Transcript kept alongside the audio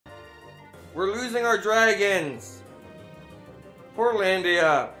We're losing our dragons!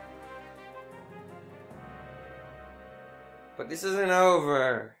 Portlandia! But this isn't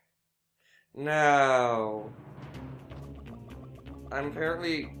over. No. I'm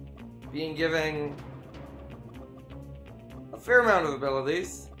apparently being given a fair amount of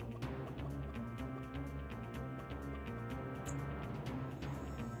abilities.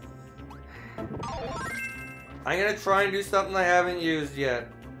 I'm gonna try and do something I haven't used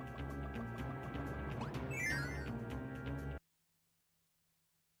yet.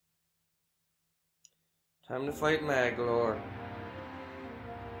 Time to fight Maglor.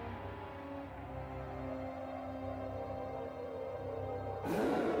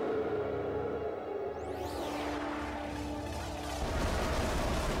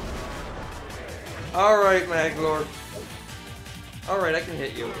 Alright, Maglor. Alright, I can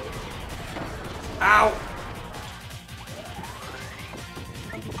hit you. Ow!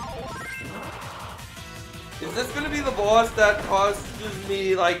 Is this gonna be the boss that causes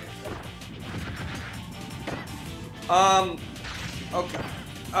me, like... Okay.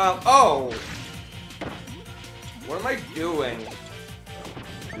 Oh! What am I doing?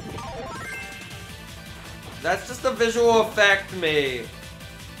 That's just a visual effect me.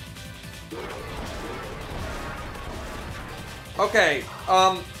 Okay,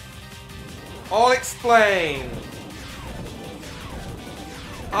 I'll explain.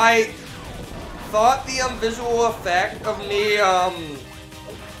 I thought the visual effect of me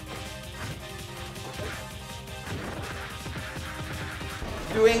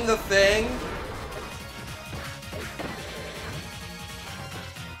doing the thing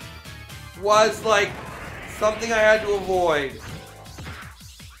was like something I had to avoid.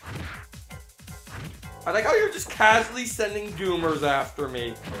 I like how you're just casually sending doomers after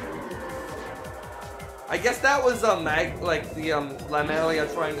me. I guess that was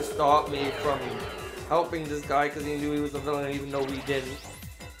Lamelia trying to stop me from helping this guy because he knew he was a villain even though he didn't.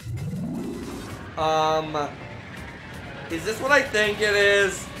 Is this what I think it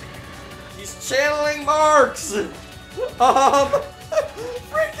is? He's channeling Marx!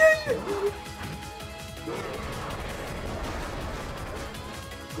 Freaking...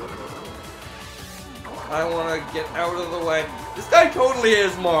 I want to get out of the way. This guy totally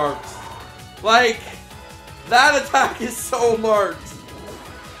is Marx. Like, that attack is so Marx.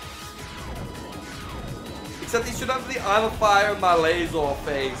 Except he should have the I'm a fire my laser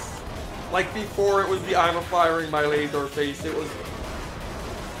face. Like before it was the I'm a firing my laser face. It was...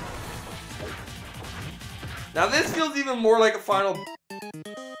 Now this feels even more like a final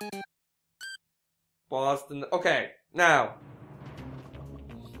boss than... Okay, now...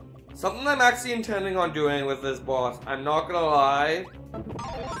 Something I'm actually intending on doing with this boss, I'm not gonna lie,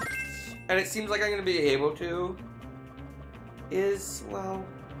 and it seems like I'm gonna be able to, is, well,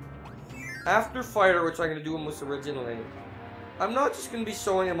 after Fighter, which I'm gonna do almost originally, I'm not just gonna be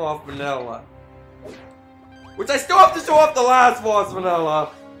showing him off vanilla. Which I still have to show off the last boss vanilla.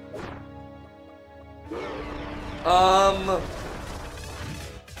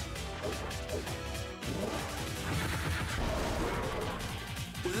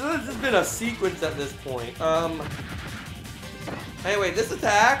 This has been a sequence at this point. Anyway, this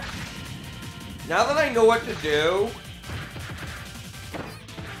attack, now that I know what to do,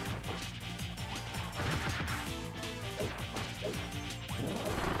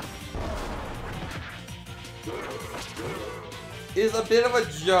 is a bit of a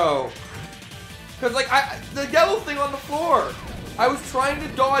joke. Cause like, the yellow thing on the floor, I was trying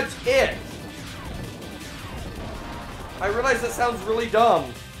to dodge it. I realize that sounds really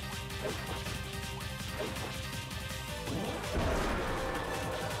dumb.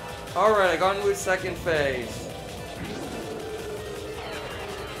 Alright, I got into his second phase.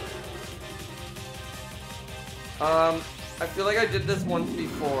 I feel like I did this once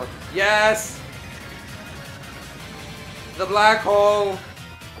before. Yes! The black hole!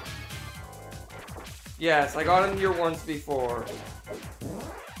 Yes, I got him here once before.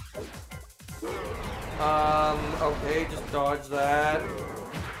 Okay, just dodge that.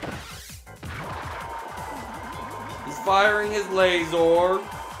 He's firing his laser.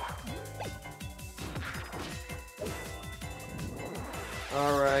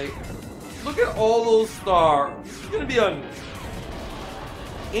 Alright. Look at all those stars. It's gonna be an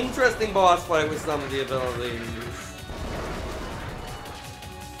interesting boss fight with some of the abilities.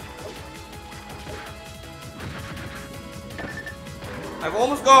 I've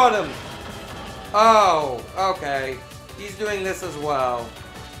almost got him! Oh, okay. He's doing this as well.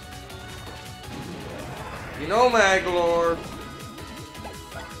 You know, Maglor.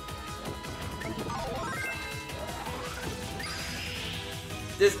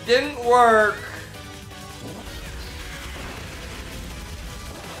 This didn't work.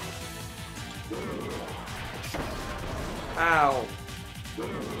 Ow.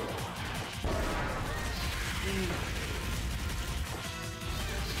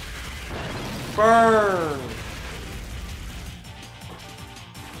 Burn.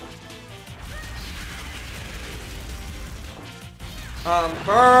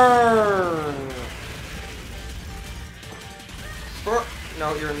 Burn.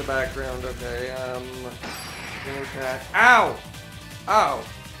 No, you're in the background. Okay. Attack. Ow. Ow.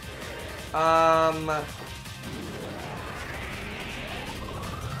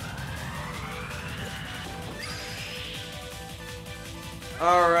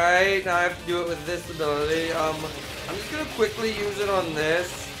 Alright, now I have to do it with this ability. I'm just gonna quickly use it on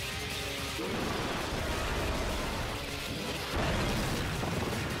this.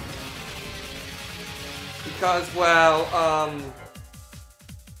 Because, well,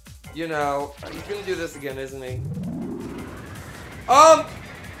 you know, he's gonna do this again, isn't he?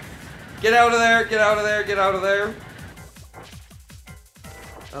 Get out of there, get out of there, get out of there.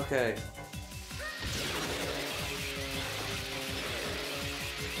 Okay.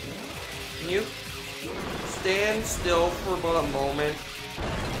 Can you stand still for about a moment?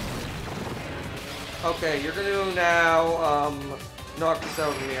 Okay, you're gonna now, knock this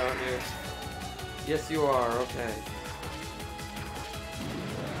out of me, aren't you? Yes, you are, okay.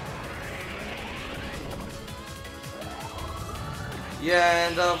 Yeah,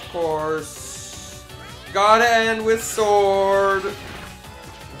 and of course, gotta end with sword.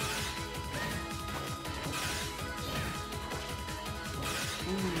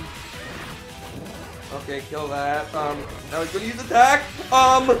 Okay, kill that. Now he's gonna use attack.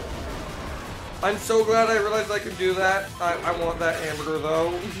 I'm so glad I realized I could do that. I want that hamburger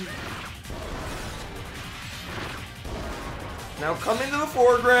though. Now come into the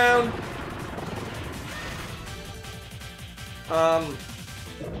foreground.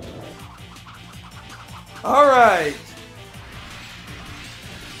 Alright.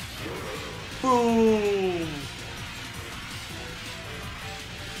 Boom.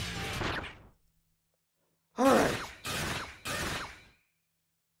 Alright.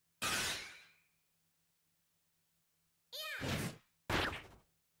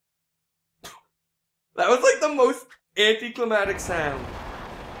 That was like the most anticlimactic sound.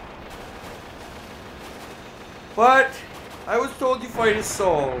 But I was told you fight his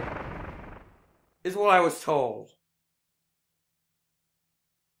soul. Is what I was told.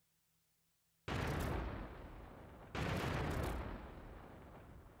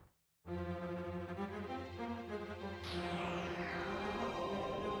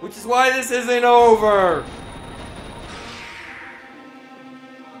 Which is why this isn't over.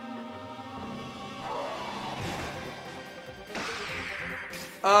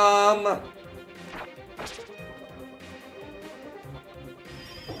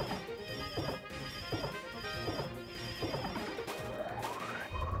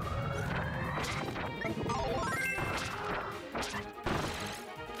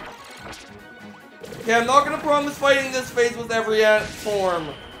 Okay, I'm not gonna promise fighting this phase with every form.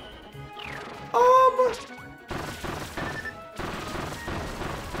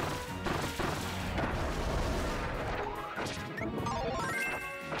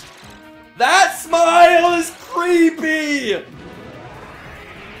 That smile is creepy!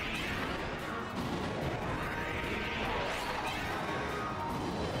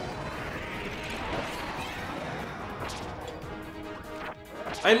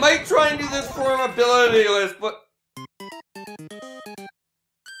 I might try and do this form ability list, but...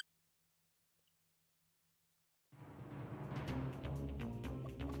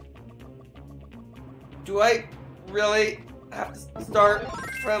 Do I really have to start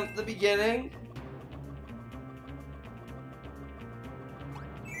from the beginning?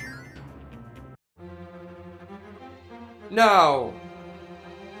 No.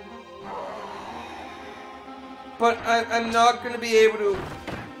 But I'm not gonna be able to...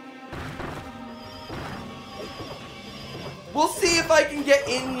 We'll see if I can get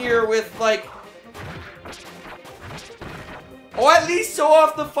in here with, like... Or at least show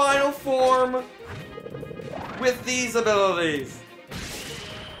off the final form with these abilities.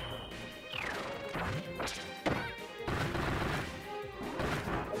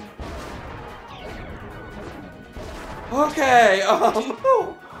 Okay,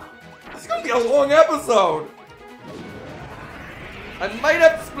 this is gonna be a long episode. I might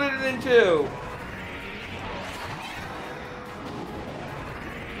have to split it in two.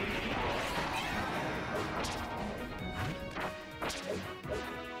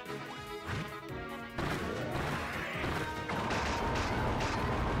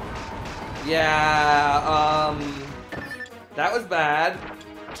 Yeah, that was bad.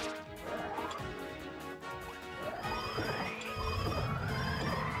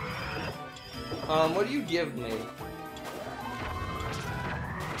 What do you give me?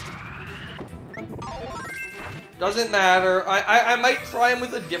 Doesn't matter. I might try him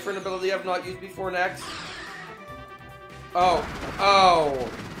with a different ability I've not used before next. Oh. Oh.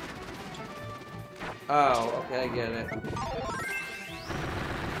 Oh, okay, I get it.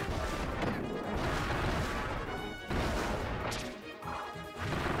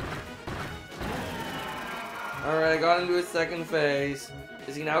 Alright, I got into his second phase.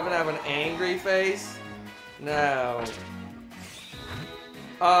 Is he now gonna have an angry face? No.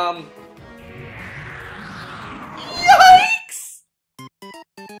 Yikes!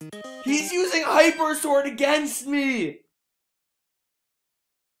 He's using Hyper Sword against me!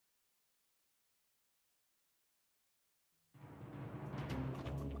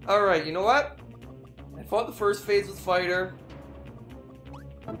 Alright, you know what? I fought the first phase with Fighter.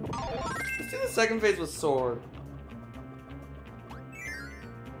 Let's do the second phase with Sword.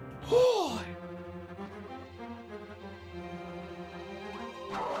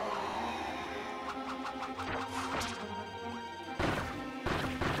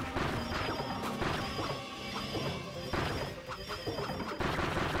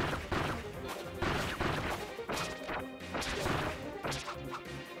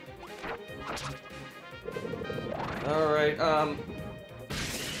 Alright,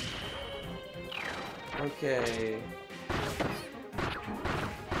 okay.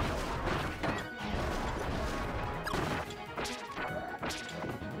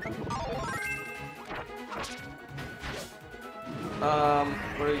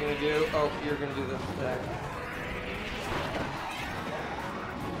 What are you gonna do? Oh, you're gonna do this attack.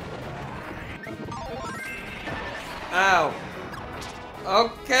 Ow!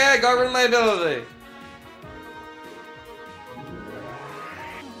 Okay, I got rid of my ability.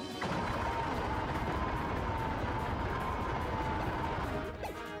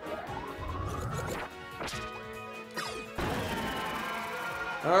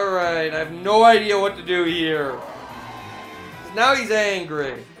 Alright, I have no idea what to do here. Now he's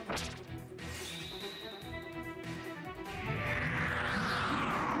angry.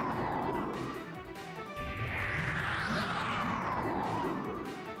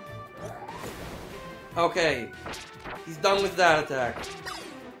 Okay, he's done with that attack.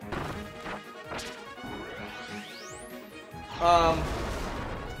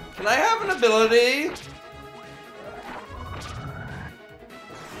 Can I have an ability?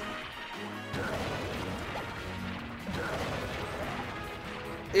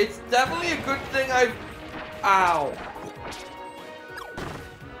 It's definitely a good thing I've... Ow.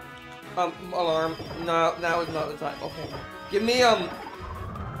 Alarm. No, now is not the time. Okay. Give me,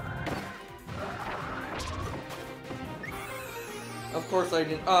 Of course I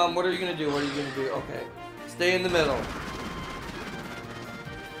didn't. What are you gonna do? What are you gonna do? Okay. Stay in the middle.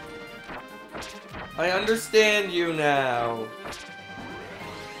 I understand you now.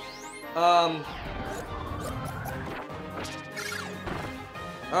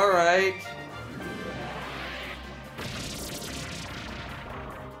 Alright.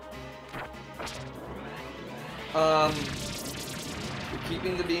 You're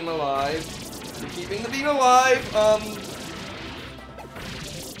keeping the beam alive. You're keeping the beam alive.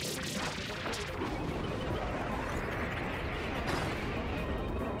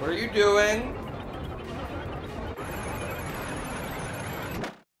 What are you doing?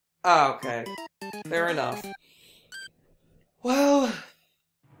 Ah, okay. Fair enough. Well...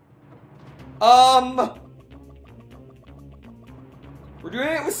 We're doing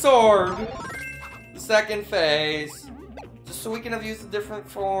it with Sword. The second phase. Just so we can have used a different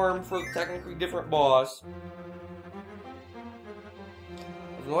form for the technically different boss.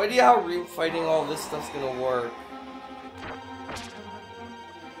 I have no idea how fighting all this stuff's gonna work.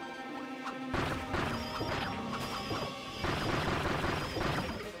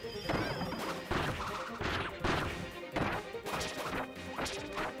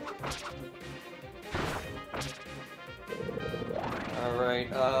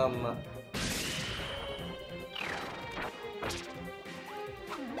 Alright,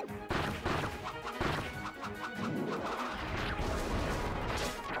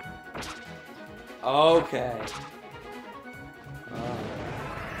 okay.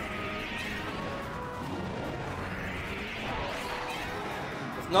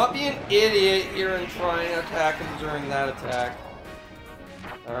 Let's not be an idiot here and try and attack him during that attack.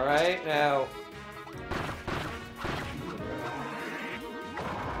 Alright, now...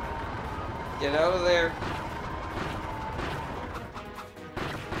 Get out of there.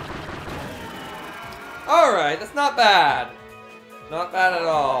 Alright, that's not bad. Not bad at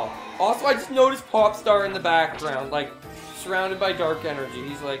all. Also, I just noticed Popstar in the background, like, surrounded by dark energy.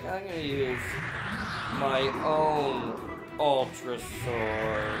 He's like, I'm gonna use my own Ultra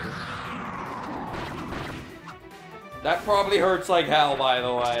Sword. That probably hurts like hell, by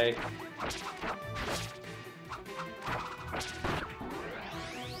the way.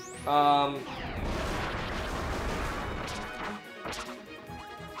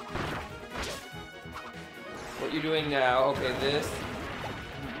 What you doing now? Okay, this.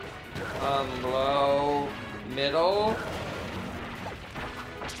 Low, middle.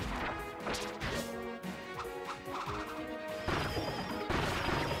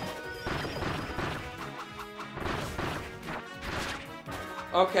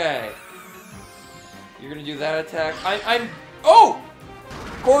 Okay. You're gonna do that attack. I'm oh!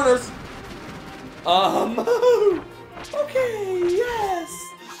 Corners! Okay, yes!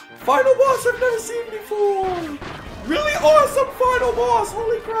 Final boss I've never seen before! Really awesome final boss!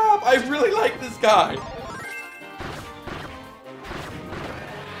 Holy crap! I really like this guy!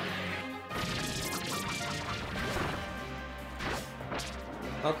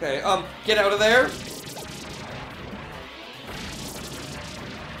 Okay, get out of there!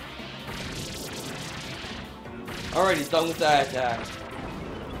 Alright, he's done with that attack.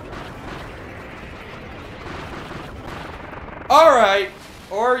 Alright!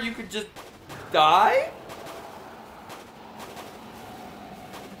 Or you could just die?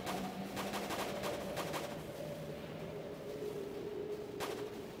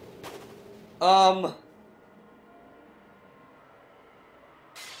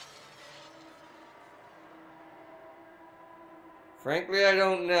 Frankly, I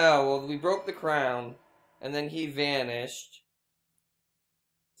don't know. Well, we broke the crown. And then he vanished.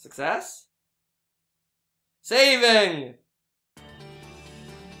 Success? Saving!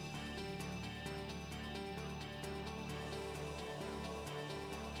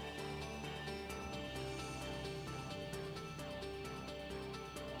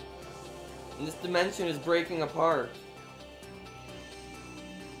 And this dimension is breaking apart.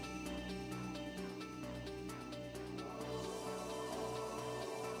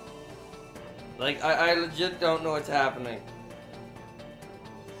 Like, I legit don't know what's happening.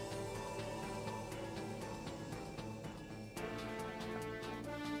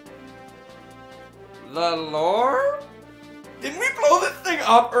 The lore? Didn't we blow this thing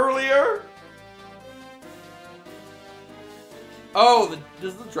up earlier? Oh,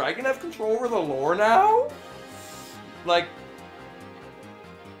 does the dragon have control over the lore now? Like...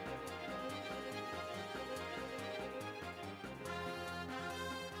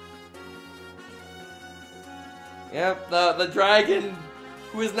 Yep, the dragon,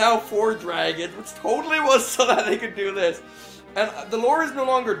 who is now 4 dragons, which totally was so that they could do this. And the lore is no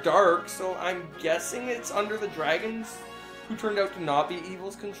longer dark, so I'm guessing it's under the dragons, who turned out to not be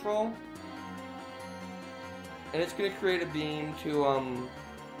evil's control. And it's gonna create a beam to,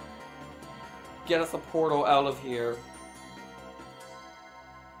 get us a portal out of here.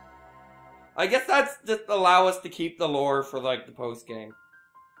 I guess that's just allow us to keep the lore for, like, the post-game.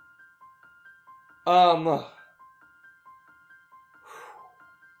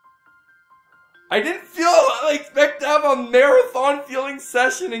 I didn't expect to have a marathon feeling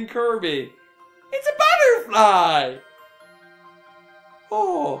session in Kirby. It's a butterfly!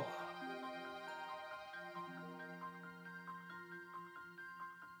 Oh.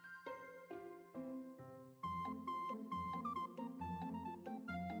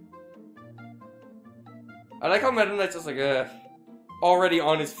 I like how Meta Knight's just like, already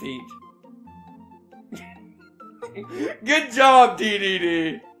on his feet. Good job,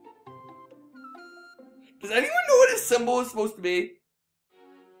 DDD! Does anyone know what his symbol is supposed to be?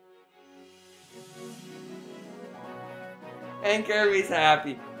 And Kirby's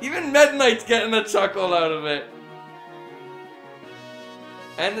happy. Even Meta Knight's getting a chuckle out of it.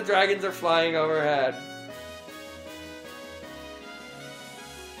 And the dragons are flying overhead.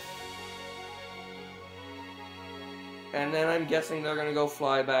 And then I'm guessing they're gonna go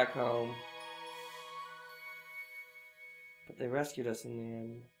fly back home. But they rescued us in the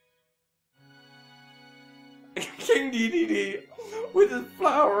end. King DDD with his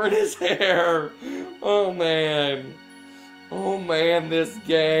flower in his hair. Oh man. Oh man, this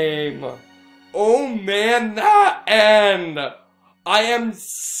game. Oh man, that end. I am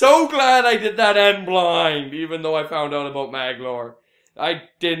so glad I did that end blind, even though I found out about Maglore. I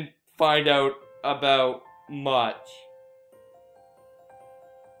didn't find out about much.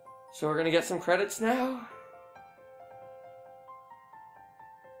 So we're gonna get some credits now?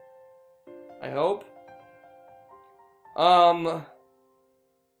 I hope.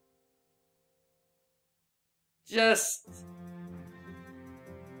 Just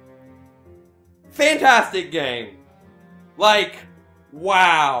fantastic game. Like,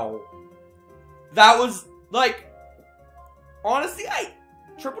 wow. That was, like, honestly,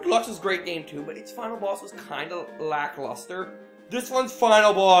 Triple Deluxe was a great game too, but its final boss was kind of lackluster. This one's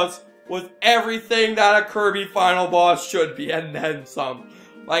final boss was everything that a Kirby final boss should be, and then some.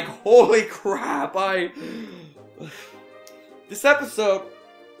 Like, holy crap, This episode,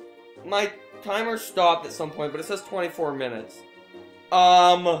 my timer stopped at some point, but it says 24 minutes.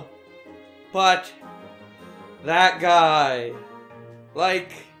 But that guy,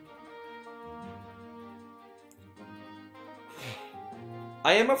 like,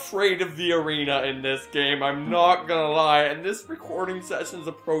 I am afraid of the arena in this game, I'm not gonna lie, and this recording session's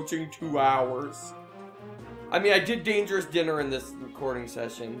approaching 2 hours. I mean, I did Dangerous Dinner in this recording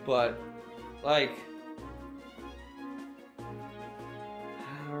session, but, like,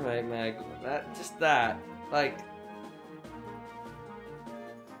 alright, Meg, like,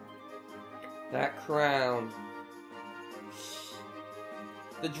 that crown.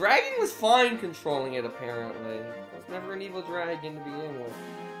 The dragon was fine controlling it, apparently. It was never an evil dragon to begin with.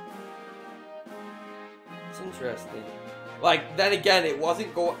 It's interesting. Like, then again, it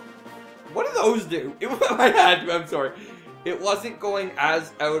wasn't going... What do those do? I'm sorry. It wasn't going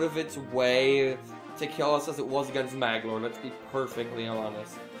as out of its way to kill us as it was against Maglor, let's be perfectly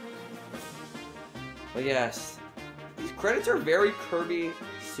honest. But yes, these credits are very Kirby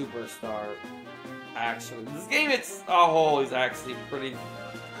Superstar, actually. This game, it's a whole, is actually pretty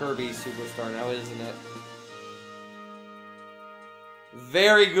Kirby Superstar now, isn't it?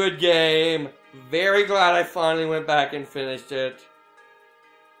 Very good game. Very glad I finally went back and finished it.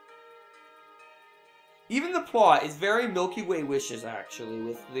 Even the plot is very Milky Way Wishes, actually,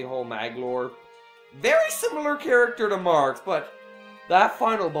 with the whole Maglor. Very similar character to Marx, but that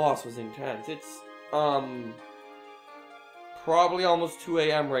final boss was intense. It's, probably almost 2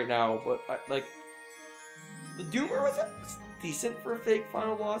 AM right now, but, like, the Doomer was decent for a fake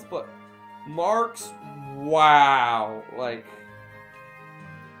final boss, but Marx, wow. Like,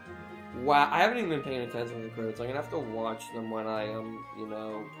 wow. I haven't even been paying attention to the credits. I'm gonna have to watch them when I, you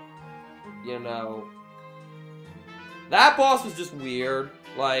know. That boss was just weird.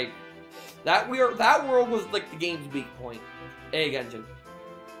 Like, that world was, like, the game's weak point. Egg Engine.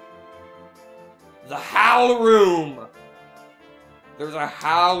 The Howl Room! There's a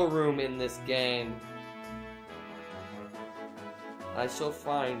Howl Room in this game. I shall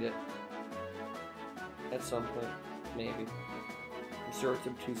find it. At some point. Maybe. I'm sure it's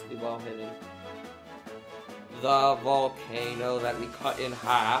obtusely well hidden. The volcano that we cut in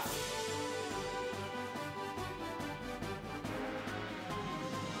half.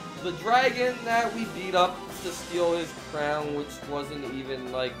 The dragon that we beat up to steal his crown, which wasn't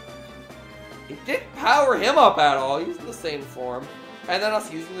even, like... It didn't power him up at all, he was in the same form. And then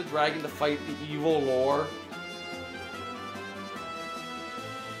us using the dragon to fight the evil lore.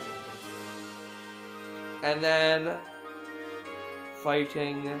 And then...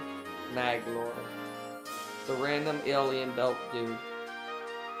 fighting Maglor. The random alien belt dude.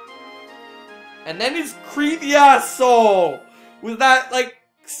 And then his creepy-ass soul! With that, like...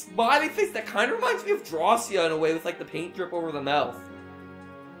 smiley face that kind of reminds me of Drossia in a way, with like the paint drip over the mouth.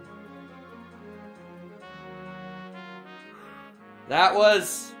 That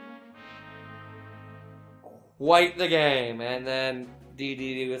was quite the game, and then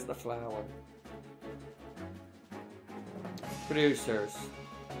DDD was the flower. Producers.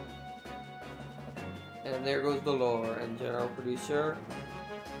 And there goes the lore, and general producer.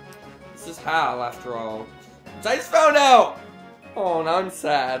 This is Hal, after all. Which I just found out! Oh, now I'm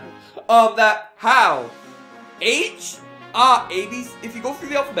sad. That how? H, A, B, if you go through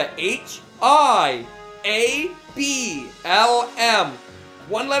the alphabet, H, I, A, B, L, M.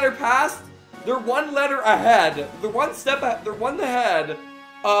 One letter past, they're one letter ahead. They're one step ahead, they're one ahead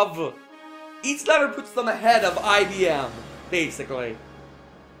of, each letter puts them ahead of IBM, basically.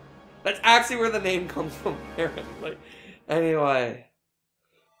 That's actually where the name comes from, apparently. Anyway.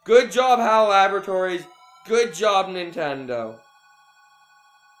 Good job, HAL Laboratories. Good job, Nintendo.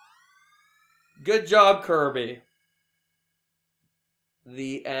 Good job, Kirby.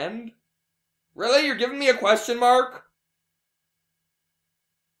 The end? Really? You're giving me a question mark?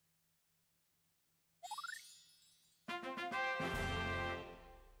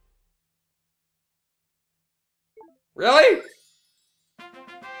 Really?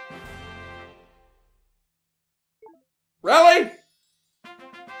 Really?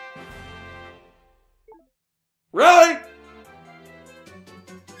 Really?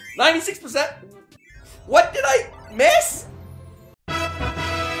 96%? What did I miss?